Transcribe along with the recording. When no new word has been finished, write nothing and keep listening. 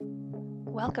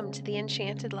Welcome to the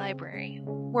Enchanted Library,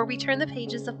 where we turn the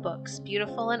pages of books,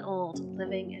 beautiful and old,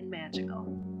 living and magical.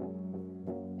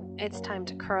 It's time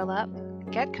to curl up,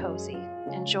 get cozy,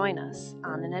 and join us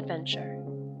on an adventure.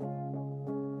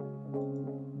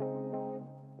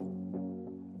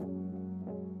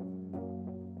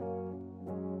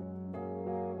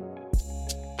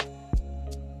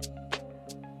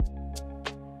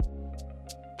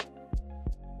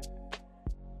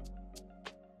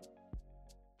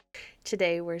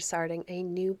 Today we're starting a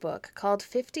new book called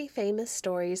 50 Famous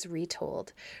Stories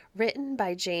Retold, written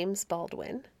by James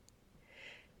Baldwin.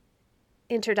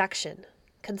 Introduction.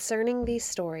 Concerning these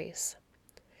stories.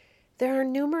 There are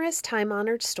numerous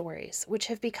time-honored stories which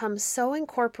have become so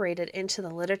incorporated into the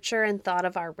literature and thought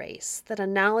of our race that a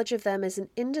knowledge of them is an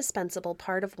indispensable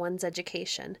part of one's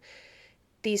education.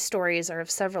 These stories are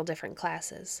of several different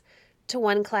classes. To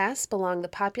one class belong the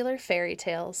popular fairy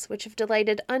tales, which have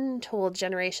delighted untold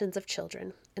generations of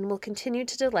children, and will continue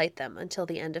to delight them until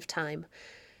the end of time.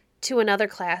 To another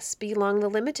class belong the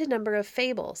limited number of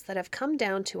fables that have come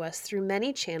down to us through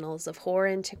many channels of hoar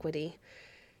antiquity.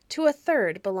 To a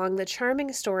third belong the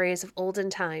charming stories of olden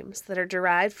times that are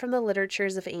derived from the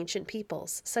literatures of ancient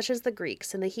peoples, such as the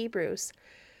Greeks and the Hebrews.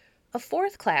 A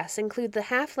fourth class include the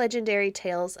half-legendary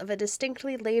tales of a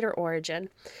distinctly later origin,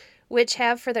 which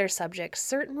have for their subjects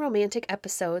certain romantic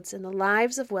episodes in the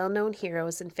lives of well-known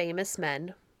heroes and famous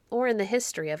men, or in the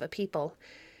history of a people.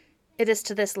 It is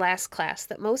to this last class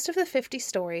that most of the 50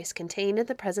 stories contained in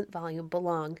the present volume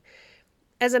belong.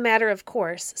 As a matter of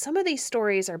course, some of these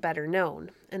stories are better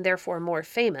known, and therefore more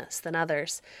famous than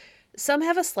others. Some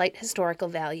have a slight historical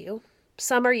value.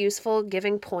 Some are useful,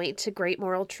 giving point to great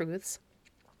moral truths.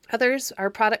 Others are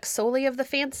products solely of the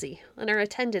fancy, and are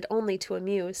intended only to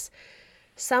amuse.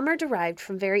 Some are derived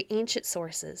from very ancient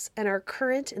sources and are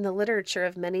current in the literature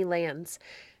of many lands,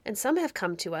 and some have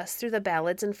come to us through the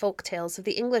ballads and folk tales of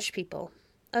the English people.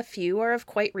 A few are of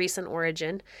quite recent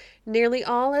origin. Nearly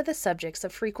all are the subjects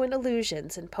of frequent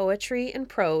allusions in poetry and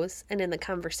prose and in the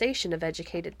conversation of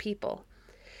educated people.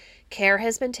 Care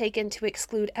has been taken to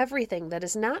exclude everything that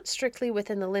is not strictly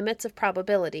within the limits of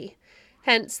probability.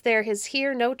 Hence, there is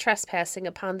here no trespassing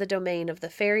upon the domain of the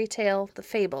fairy tale, the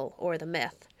fable, or the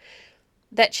myth.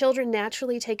 That children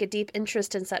naturally take a deep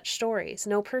interest in such stories,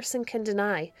 no person can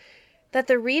deny. That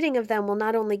the reading of them will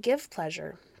not only give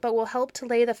pleasure, but will help to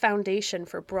lay the foundation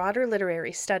for broader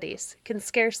literary studies, can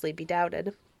scarcely be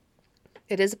doubted.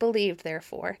 It is believed,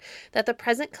 therefore, that the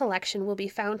present collection will be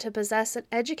found to possess an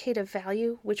educative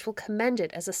value which will commend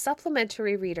it as a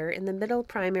supplementary reader in the middle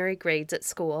primary grades at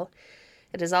school.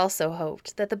 It is also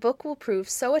hoped that the book will prove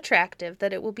so attractive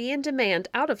that it will be in demand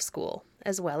out of school,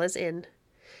 as well as in.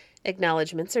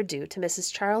 Acknowledgements are due to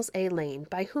Mrs. Charles A. Lane,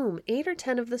 by whom 8 or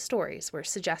 10 of the stories were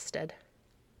suggested.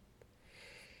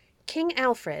 King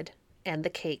Alfred and the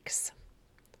Cakes.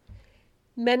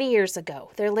 Many years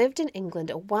ago, there lived in England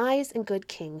a wise and good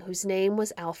king whose name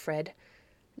was Alfred.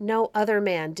 No other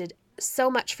man did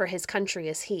so much for his country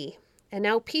as he, and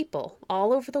now people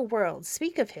all over the world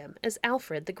speak of him as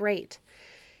Alfred the Great.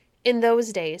 In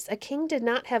those days, a king did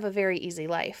not have a very easy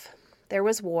life. There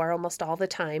was war almost all the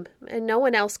time, and no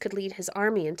one else could lead his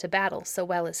army into battle so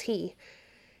well as he.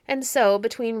 And so,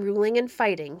 between ruling and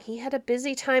fighting, he had a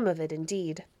busy time of it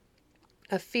indeed.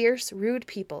 A fierce, rude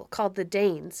people, called the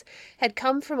Danes, had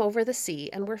come from over the sea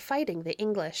and were fighting the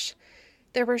English.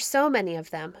 There were so many of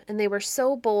them, and they were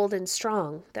so bold and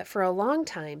strong, that for a long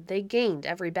time they gained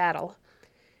every battle.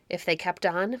 If they kept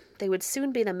on, they would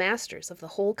soon be the masters of the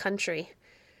whole country.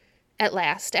 At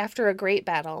last, after a great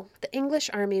battle, the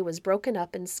English army was broken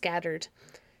up and scattered.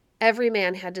 Every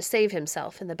man had to save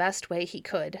himself in the best way he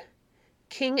could.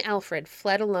 King Alfred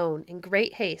fled alone in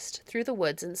great haste through the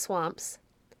woods and swamps.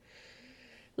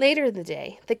 Later in the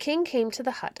day, the king came to the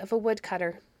hut of a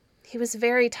woodcutter. He was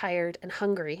very tired and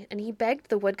hungry, and he begged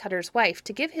the woodcutter's wife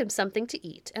to give him something to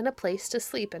eat and a place to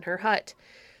sleep in her hut.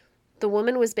 The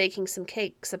woman was baking some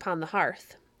cakes upon the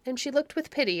hearth, and she looked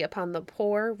with pity upon the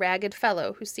poor, ragged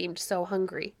fellow who seemed so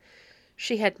hungry.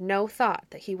 She had no thought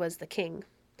that he was the king.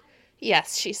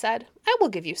 "Yes," she said, "I will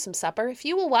give you some supper if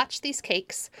you will watch these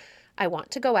cakes. I want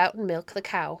to go out and milk the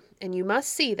cow, and you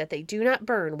must see that they do not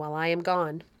burn while I am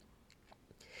gone."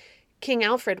 King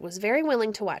Alfred was very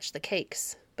willing to watch the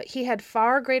cakes, but he had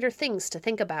far greater things to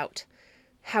think about.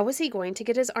 How was he going to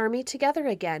get his army together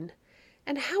again?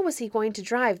 And how was he going to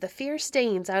drive the fierce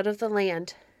Danes out of the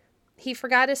land? He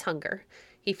forgot his hunger.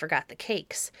 He forgot the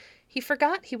cakes. He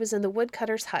forgot he was in the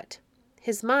woodcutter's hut.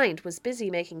 His mind was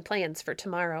busy making plans for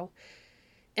tomorrow.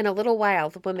 In a little while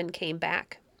the woman came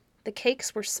back. The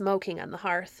cakes were smoking on the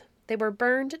hearth. They were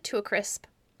burned to a crisp.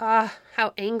 Ah,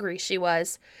 how angry she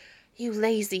was! "You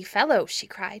lazy fellow," she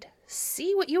cried.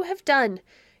 "See what you have done.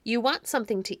 You want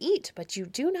something to eat, but you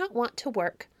do not want to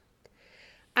work."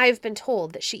 I have been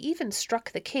told that she even struck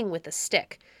the king with a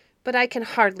stick, but I can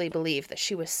hardly believe that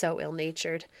she was so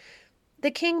ill-natured.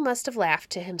 The king must have laughed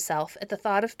to himself at the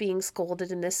thought of being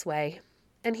scolded in this way,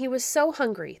 and he was so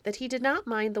hungry that he did not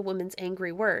mind the woman's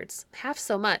angry words half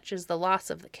so much as the loss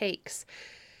of the cakes.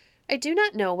 I do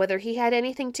not know whether he had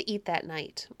anything to eat that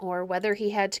night, or whether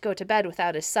he had to go to bed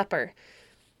without his supper,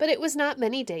 but it was not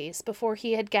many days before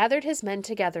he had gathered his men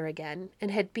together again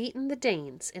and had beaten the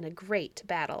Danes in a great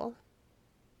battle.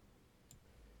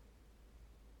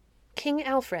 King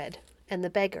Alfred and the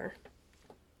Beggar.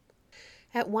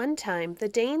 At one time, the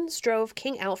Danes drove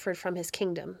King Alfred from his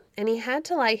kingdom, and he had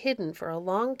to lie hidden for a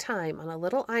long time on a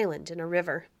little island in a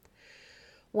river.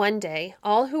 One day,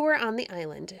 all who were on the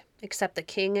island, except the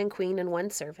king and queen and one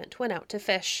servant, went out to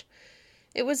fish.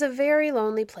 It was a very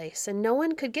lonely place, and no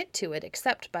one could get to it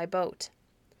except by boat.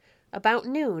 About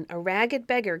noon, a ragged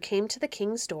beggar came to the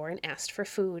king's door and asked for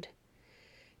food.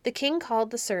 The king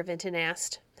called the servant and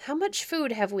asked, "How much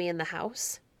food have we in the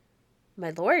house?"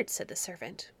 "My lord," said the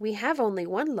servant, "we have only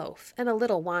one loaf and a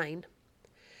little wine."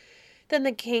 Then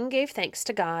the king gave thanks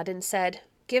to God and said,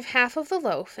 "Give half of the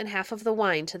loaf and half of the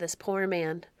wine to this poor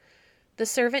man." The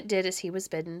servant did as he was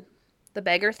bidden. The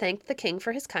beggar thanked the king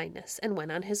for his kindness and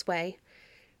went on his way.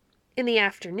 In the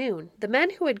afternoon, the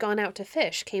men who had gone out to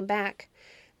fish came back.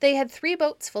 They had 3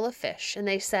 boats full of fish, and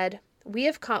they said, "We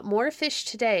have caught more fish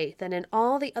today than in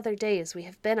all the other days we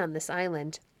have been on this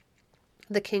island."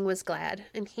 The king was glad,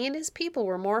 and he and his people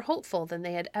were more hopeful than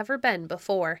they had ever been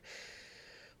before.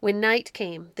 When night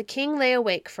came, the king lay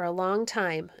awake for a long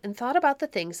time and thought about the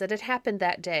things that had happened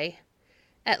that day.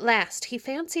 At last he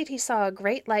fancied he saw a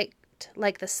great light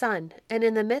like the sun, and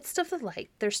in the midst of the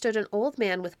light there stood an old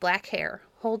man with black hair,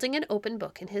 holding an open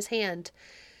book in his hand.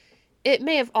 It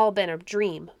may have all been a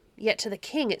dream, yet to the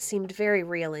king it seemed very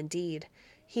real indeed.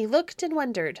 He looked and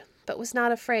wondered, but was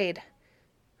not afraid.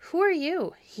 "Who are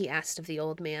you?" he asked of the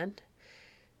old man.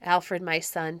 "Alfred, my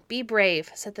son, be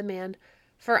brave," said the man,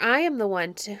 "for I am the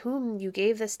one to whom you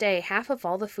gave this day half of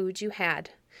all the food you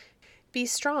had. Be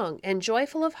strong and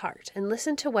joyful of heart, and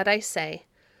listen to what I say.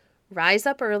 Rise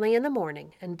up early in the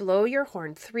morning and blow your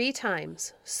horn 3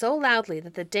 times, so loudly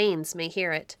that the Danes may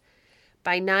hear it.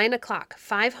 By 9 o'clock,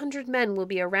 500 men will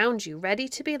be around you, ready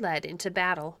to be led into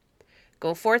battle.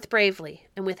 Go forth bravely,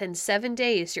 and within 7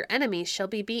 days your enemies shall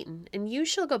be beaten, and you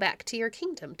shall go back to your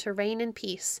kingdom to reign in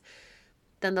peace."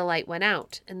 Then the light went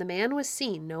out, and the man was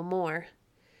seen no more.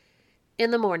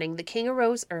 In the morning the king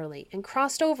arose early and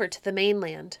crossed over to the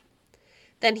mainland.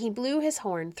 Then he blew his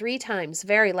horn 3 times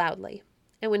very loudly,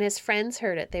 and when his friends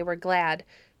heard it they were glad,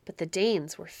 but the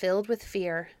Danes were filled with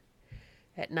fear.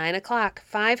 At 9 o'clock,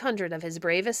 500 of his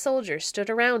bravest soldiers stood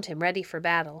around him ready for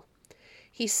battle.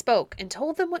 He spoke and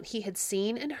told them what he had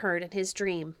seen and heard in his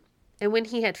dream, and when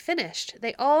he had finished,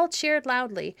 they all cheered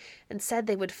loudly and said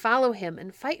they would follow him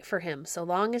and fight for him so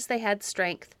long as they had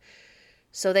strength.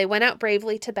 So they went out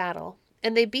bravely to battle,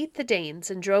 and they beat the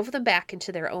Danes and drove them back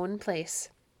into their own place.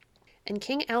 And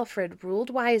King Alfred ruled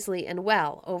wisely and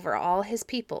well over all his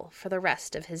people for the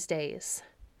rest of his days.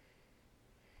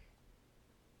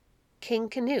 King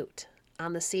Canute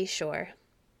on the seashore.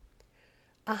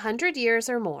 100 years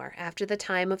or more after the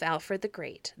time of Alfred the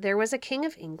Great, there was a king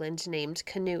of England named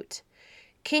Canute.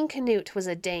 King Canute was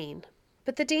a Dane,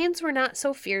 but the Danes were not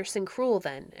so fierce and cruel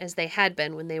then as they had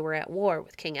been when they were at war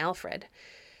with King Alfred.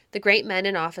 The great men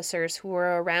and officers who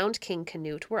were around King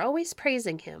Canute were always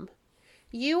praising him.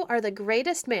 "You are the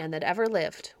greatest man that ever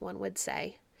lived," one would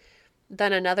say.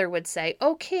 Then another would say,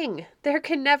 "O king, there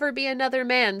can never be another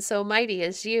man so mighty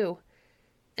as you."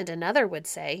 And another would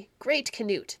say, "Great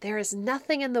Canute, there is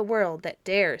nothing in the world that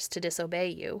dares to disobey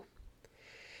you."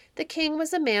 The king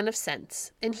was a man of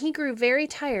sense, and he grew very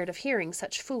tired of hearing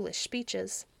such foolish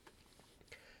speeches.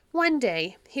 One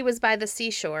day he was by the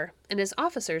seashore, and his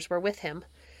officers were with him.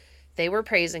 They were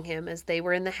praising him, as they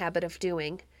were in the habit of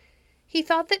doing. He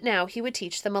thought that now he would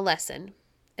teach them a lesson,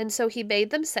 and so he bade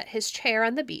them set his chair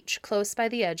on the beach close by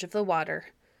the edge of the water.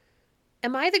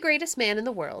 "Am I the greatest man in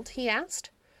the world?" he asked.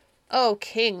 "O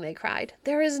king," they cried,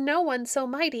 "there is no one so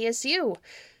mighty as you."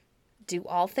 "Do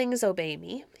all things obey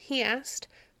me?" he asked.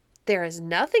 "There is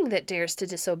nothing that dares to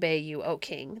disobey you, O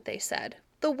king," they said.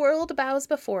 "The world bows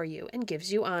before you and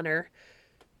gives you honor."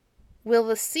 "Will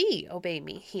the sea obey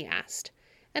me?" he asked,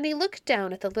 and he looked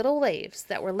down at the little waves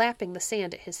that were lapping the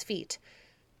sand at his feet.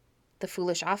 The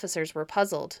foolish officers were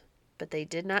puzzled, but they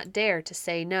did not dare to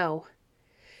say no.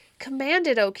 "Command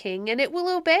it, O king, and it will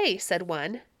obey," said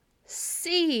one.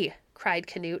 "Sea!" cried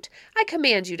Canute, "I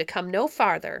command you to come no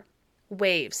farther."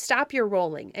 Waves, stop your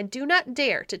rolling, and do not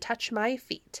dare to touch my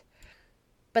feet."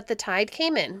 But the tide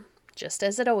came in, just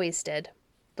as it always did.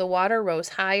 The water rose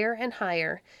higher and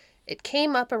higher. It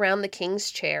came up around the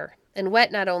king's chair, and wet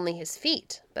not only his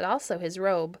feet, but also his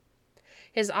robe.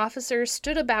 His officers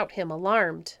stood about him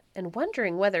alarmed, and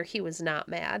wondering whether he was not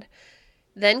mad.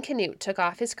 Then Canute took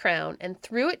off his crown and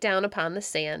threw it down upon the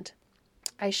sand.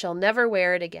 "I shall never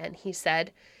wear it again," he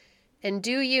said. "And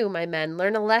do you, my men,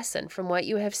 learn a lesson from what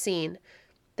you have seen.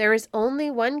 There is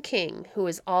only one king who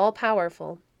is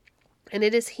all-powerful, and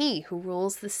it is he who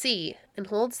rules the sea and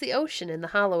holds the ocean in the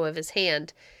hollow of his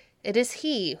hand. It is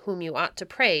he whom you ought to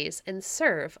praise and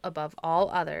serve above all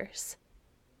others."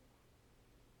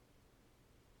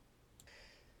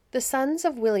 The sons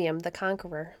of William the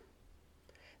Conqueror.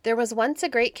 There was once a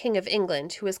great king of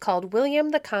England who was called William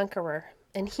the Conqueror,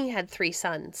 and he had 3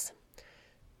 sons.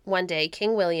 One day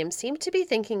King William seemed to be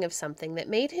thinking of something that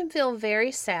made him feel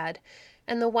very sad,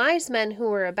 and the wise men who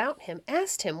were about him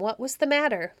asked him what was the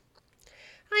matter.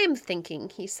 "I am thinking,"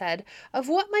 he said, "of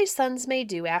what my sons may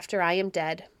do after I am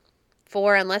dead.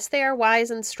 For unless they are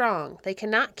wise and strong, they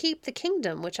cannot keep the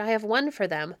kingdom which I have won for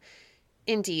them.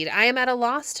 Indeed, I am at a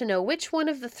loss to know which one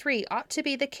of the 3 ought to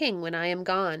be the king when I am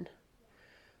gone."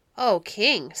 "O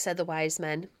king," said the wise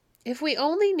men, "if we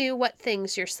only knew what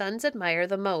things your sons admire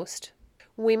the most,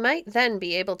 we might then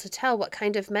be able to tell what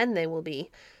kind of men they will be.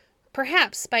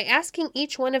 Perhaps, by asking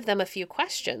each one of them a few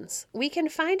questions, we can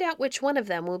find out which one of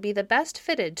them will be the best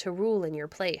fitted to rule in your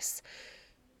place."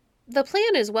 "The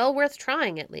plan is well worth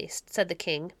trying, at least," said the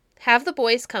king. "Have the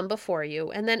boys come before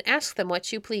you, and then ask them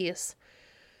what you please."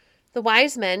 The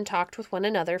wise men talked with one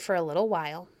another for a little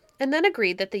while, and then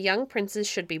agreed that the young princes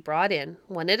should be brought in,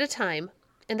 one at a time,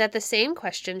 and that the same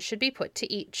questions should be put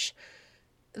to each.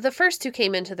 The first who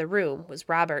came into the room was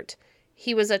Robert.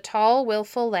 He was a tall,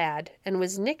 willful lad, and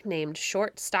was nicknamed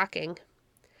Short Stocking.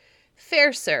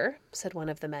 "Fair sir," said one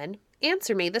of the men,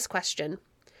 "answer me this question.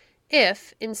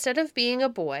 If, instead of being a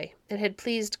boy, it had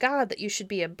pleased God that you should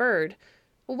be a bird,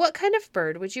 what kind of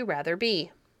bird would you rather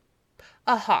be?"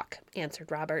 "A hawk,"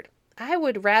 answered Robert. "I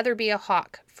would rather be a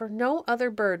hawk, for no other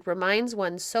bird reminds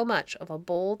one so much of a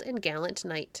bold and gallant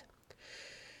knight."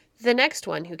 The next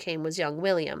one who came was young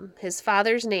William, his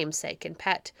father's namesake and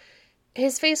pet.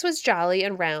 His face was jolly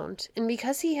and round, and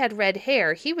because he had red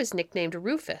hair, he was nicknamed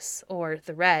Rufus, or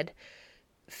the Red.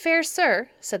 "Fair sir,"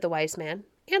 said the wise man,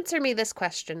 "answer me this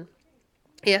question.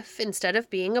 If, instead of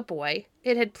being a boy,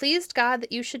 it had pleased God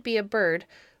that you should be a bird,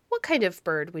 what kind of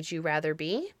bird would you rather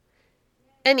be?"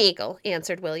 "An eagle,"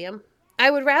 answered William.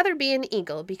 "I would rather be an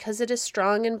eagle because it is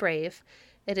strong and brave.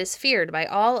 It is feared by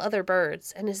all other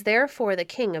birds, and is therefore the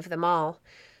king of them all."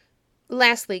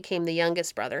 Lastly came the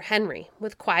youngest brother, Henry,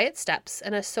 with quiet steps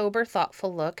and a sober,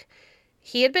 thoughtful look.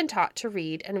 He had been taught to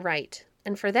read and write,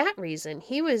 and for that reason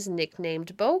he was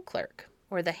nicknamed Beauclerk,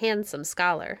 or the handsome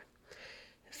scholar.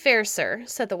 "Fair sir,"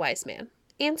 said the wise man,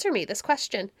 "answer me this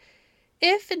question.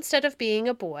 If, instead of being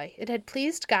a boy, it had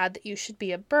pleased God that you should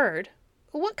be a bird,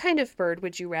 what kind of bird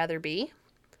would you rather be?"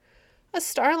 "A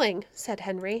starling," said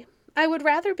Henry. "I would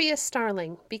rather be a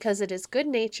starling, because it is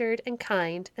good-natured and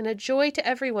kind and a joy to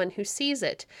everyone who sees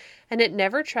it, and it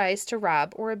never tries to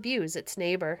rob or abuse its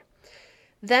neighbor."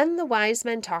 Then the wise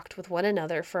men talked with one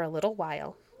another for a little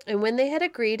while, and when they had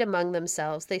agreed among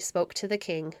themselves, they spoke to the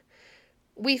king.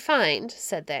 "We find,"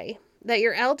 said they, "that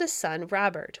your eldest son,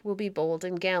 Robert, will be bold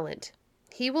and gallant.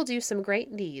 He will do some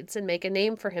great deeds and make a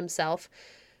name for himself,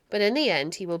 but in the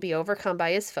end he will be overcome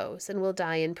by his foes and will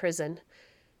die in prison.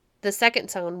 The second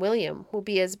son, William, will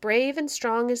be as brave and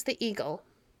strong as the eagle,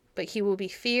 but he will be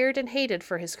feared and hated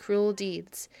for his cruel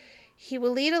deeds. He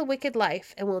will lead a wicked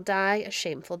life and will die a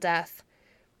shameful death.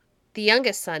 The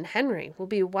youngest son, Henry, will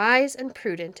be wise and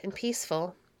prudent and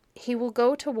peaceful. He will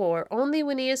go to war only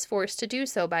when he is forced to do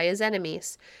so by his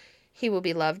enemies. He will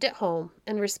be loved at home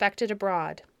and respected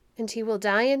abroad, and he will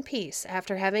die in peace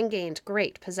after having gained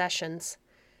great possessions."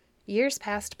 Years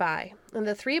passed by, and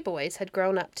the 3 boys had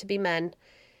grown up to be men.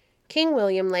 King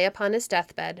William lay upon his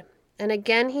deathbed, and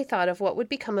again he thought of what would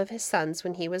become of his sons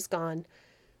when he was gone.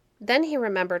 Then he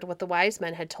remembered what the wise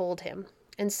men had told him,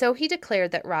 and so he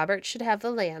declared that Robert should have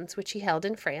the lands which he held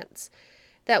in France,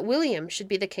 that William should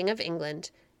be the king of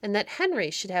England, and that Henry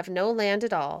should have no land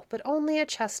at all, but only a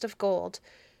chest of gold.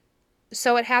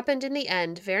 So it happened in the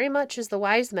end very much as the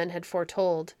wise men had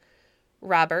foretold.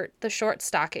 Robert, the Short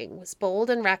Stocking, was bold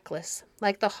and reckless,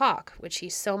 like the hawk which he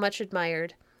so much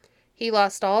admired. He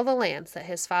lost all the lands that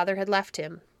his father had left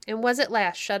him, and was at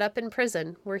last shut up in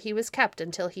prison, where he was kept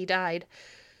until he died.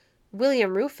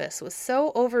 William Rufus was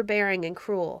so overbearing and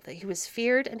cruel that he was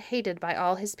feared and hated by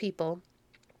all his people.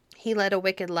 He led a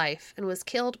wicked life and was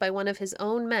killed by one of his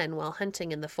own men while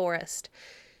hunting in the forest.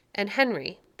 And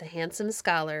Henry, the handsome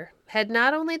scholar, had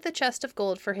not only the chest of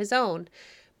gold for his own,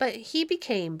 but he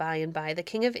became by and by the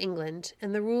King of England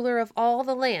and the ruler of all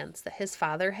the lands that his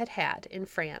father had had in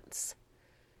France.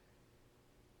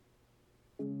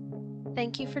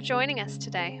 Thank you for joining us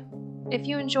today. If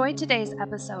you enjoyed today's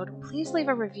episode, please leave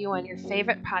a review on your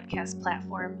favorite podcast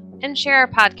platform and share our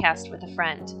podcast with a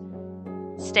friend.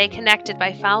 Stay connected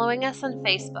by following us on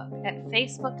Facebook at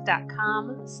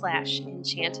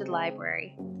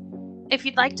facebook.com/enchantedlibrary. If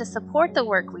you'd like to support the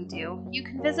work we do, you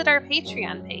can visit our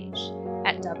Patreon page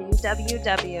at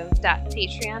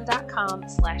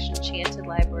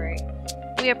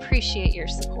www.patreon.com/enchantedlibrary. We appreciate your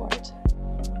support.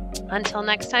 Until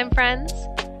next time, friends,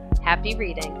 happy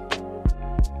reading.